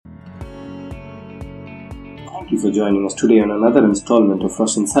Thank you for joining us today on another installment of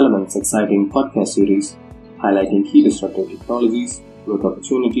Frost & Sullivan's exciting podcast series highlighting key disruptive technologies, growth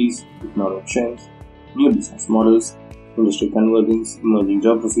opportunities, economic trends, new business models, industry convergence, emerging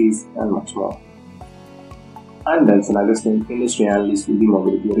geographies, and much more. I'm Benson Augustine, industry analyst with the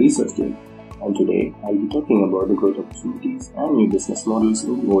Mobility Research Team, and today I'll be talking about the growth opportunities and new business models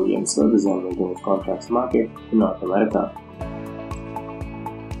in the OEM service and maintenance contracts market in North America.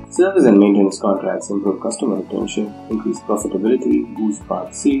 Service and maintenance contracts improve customer retention, increase profitability, boost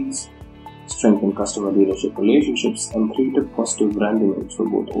parts sales, strengthen customer dealership relationships, and create a positive brand image for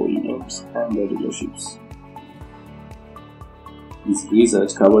both OEMs and their dealerships. This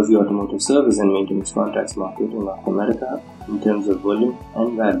research covers the automotive service and maintenance contracts market in North America in terms of volume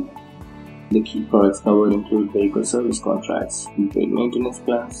and value. The key products covered include vehicle service contracts, prepaid maintenance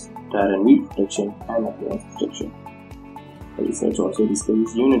plans, tire and wheel protection, and appliance protection. The research also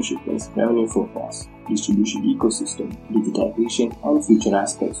discusses unit shipments, revenue forecasts, distribution ecosystem, digitization, and future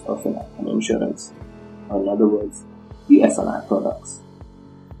aspects of F&I insurance, or in other words, the F&I products.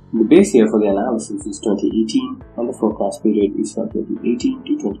 The base year for the analysis is 2018 and the forecast period is from 2018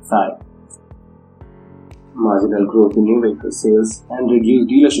 to 25. Marginal growth in new vehicle sales and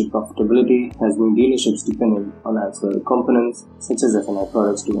reduced dealership profitability has made dealerships dependent on ancillary components such as F&I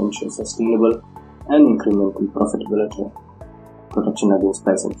products to ensure sustainable and incremental profitability. Protection against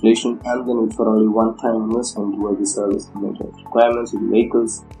price inflation and the need for only one-time investment towards the service and maintenance requirements of the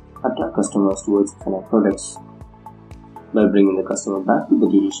vehicles attract customers towards F&I products. By bringing the customer back to the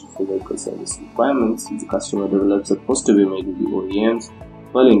dealership for vehicle service requirements, the customer develops a positive image of the OEMs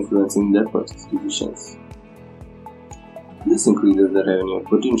while influencing their purchase decisions. This increases the revenue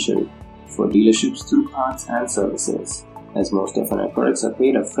potential for dealerships through parts and services. As most F&I products are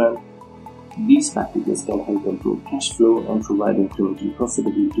paid upfront, these packages can help improve cash flow and provide incremental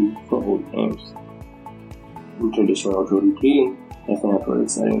profitability for OEMs. In traditional auto retailing, F&I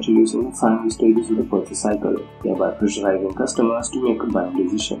products are introduced in the final stages of the purchase cycle, thereby pressurizing customers to make a buying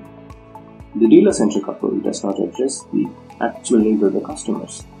decision. The dealer-centric approach does not address the actual needs of the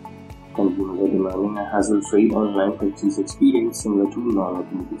customers. Consumers are demanding a hassle-free online purchase experience similar to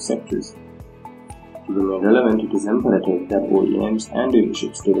non-automotive sectors. To remain relevant, it is imperative that OEMs and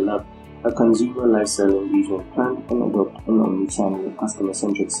dealerships develop a consumer lifestyle engagement plan and adopt an omni-channel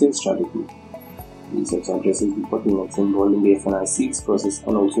customer-centric sales strategy. Research addresses the bottlenecks involved in the F&I sales process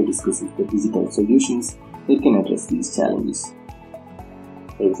and also discusses the digital solutions that can address these challenges.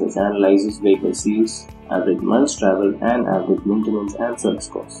 Research analyzes vehicle sales, average miles traveled, and average maintenance and service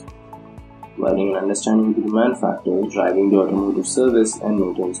costs, providing an understanding of the demand factors driving the automotive service and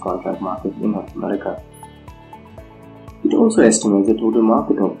maintenance contract market in North America. It also estimates the total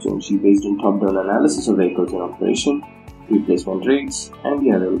market opportunity based on top-down analysis of vehicles in operation, replacement rates, and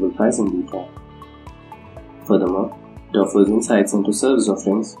the available pricing data. Furthermore, it offers insights into service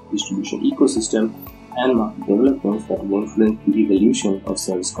offerings, distribution ecosystem, and market developments that will influence the evolution of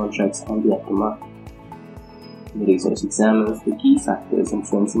service contracts and the aftermarket. The research examines the key factors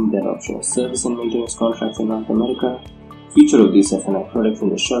influencing the adoption of service and maintenance contracts in North America, future of these F&I products in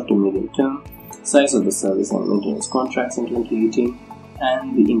the short to medium term, size of the service and maintenance contracts in 2018,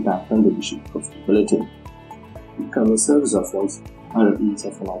 and the impact on dealership profitability. It covers service offerings under each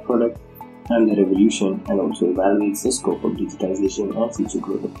F&I product and their evolution, and also evaluates the scope of digitization and future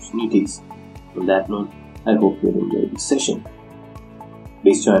growth opportunities. On that note, I hope you enjoyed this session.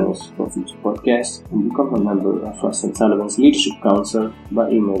 Please join us for future podcasts and become a member of Frost & Sullivan's Leadership Council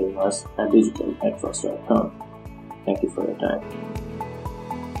by emailing us at digital@frost.com. Thank you for your time.